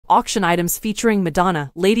auction items featuring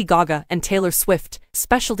Madonna, Lady Gaga, and Taylor Swift,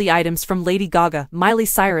 specialty items from Lady Gaga, Miley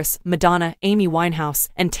Cyrus, Madonna, Amy Winehouse,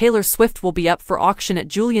 and Taylor Swift will be up for auction at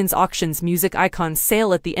Julien's Auctions Music Icons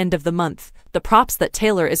sale at the end of the month. The props that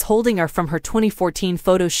Taylor is holding are from her 2014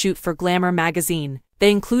 photo shoot for Glamour magazine. They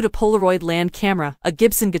include a Polaroid land camera, a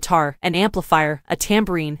Gibson guitar, an amplifier, a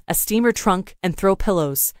tambourine, a steamer trunk, and throw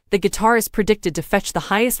pillows. The guitar is predicted to fetch the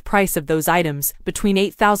highest price of those items, between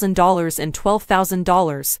 $8,000 and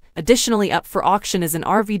 $12,000. Additionally, up for auction is an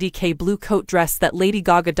RVDK blue coat dress that Lady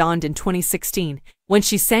Gaga donned in 2016, when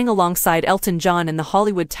she sang alongside Elton John in the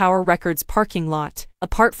Hollywood Tower Records parking lot.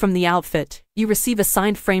 Apart from the outfit, you receive a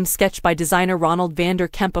signed frame sketch by designer Ronald van der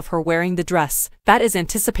Kemp of her wearing the dress. That is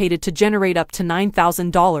anticipated to generate up to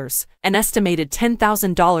 $9,000. An estimated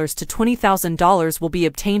 $10,000 to $20,000 will be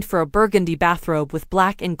obtained for a burgundy bathrobe with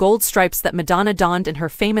black and gold stripes that Madonna donned in her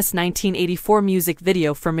famous 1984 music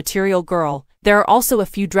video for Material Girl. There are also a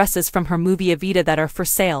few dresses from her movie Evita that are for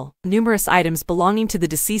sale. Numerous items belonging to the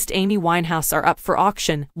deceased Amy Winehouse are up for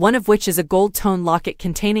auction, one of which is a gold-tone locket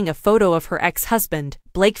containing a photo of her ex-husband,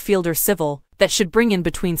 Blake Fielder Civil, that should bring in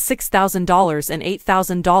between $6,000 and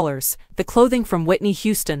 $8,000. The clothing from Whitney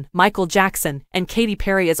Houston, Michael Jackson, and Katy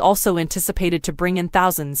Perry is also anticipated to bring in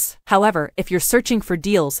thousands. However, if you're searching for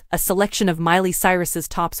deals, a selection of Miley Cyrus's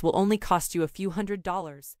tops will only cost you a few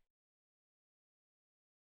 $100s.